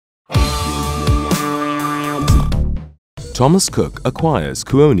Thomas Cook acquires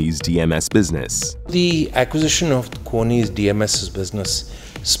Kuoni's DMS business. The acquisition of Kuoni's DMS's business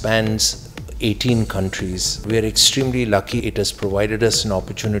spans 18 countries. We are extremely lucky. It has provided us an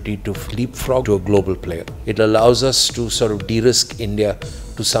opportunity to leapfrog to a global player. It allows us to sort of de-risk India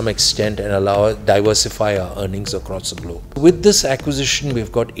to some extent and diversify our earnings across the globe. With this acquisition,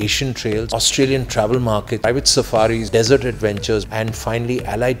 we've got Asian trails, Australian travel market, private safaris, desert adventures, and finally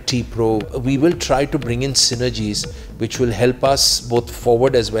Allied Tea Pro. We will try to bring in synergies which will help us both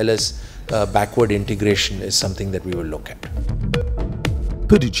forward as well as backward integration is something that we will look at.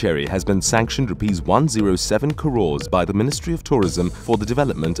 Puducherry has been sanctioned ₹107 crores by the Ministry of Tourism for the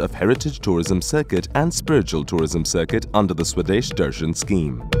development of heritage tourism circuit and spiritual tourism circuit under the Swadesh Darshan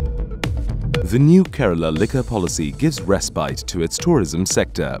Scheme. The new Kerala liquor policy gives respite to its tourism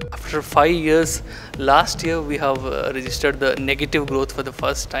sector. After 5 years, last year we have registered the negative growth for the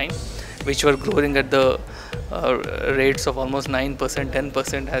first time, which were growing at the rates of almost 9%,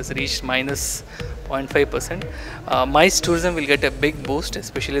 10% has reached minus 0.5%. MICE tourism will get a big boost,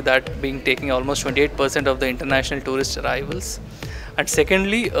 especially that being taking almost 28% of the international tourist arrivals. And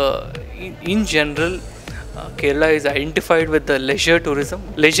secondly, in general, Kerala is identified with the leisure tourism.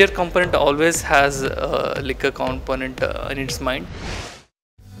 Leisure component always has a liquor component in its mind.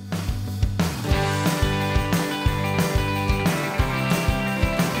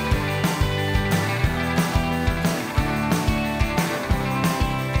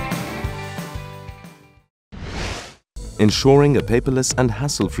 Ensuring a paperless and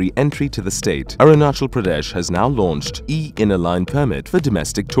hassle-free entry to the state, Arunachal Pradesh has now launched E-Inner Line Permit for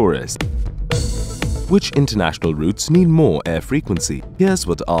domestic tourists. Which international routes need more air frequency? Here's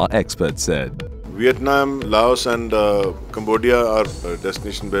what our expert said. Vietnam, Laos and Cambodia are a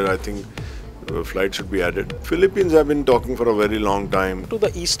destination where I think flights should be added. Philippines have been talking for a very long time. To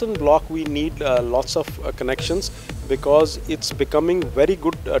the Eastern Bloc we need lots of connections because it's becoming very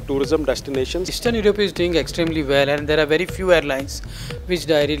good tourism destinations. Eastern Europe is doing extremely well and there are very few airlines which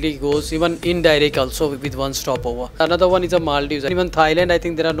directly goes, even indirect also with one stopover. Another one is the Maldives. Even Thailand, I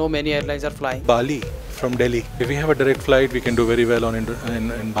think there are no many airlines are flying. Bali from Delhi. If we have a direct flight, we can do very well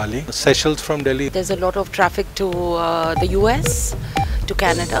in Bali. Seychelles from Delhi. There's a lot of traffic to the US, to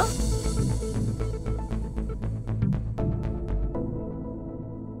Canada.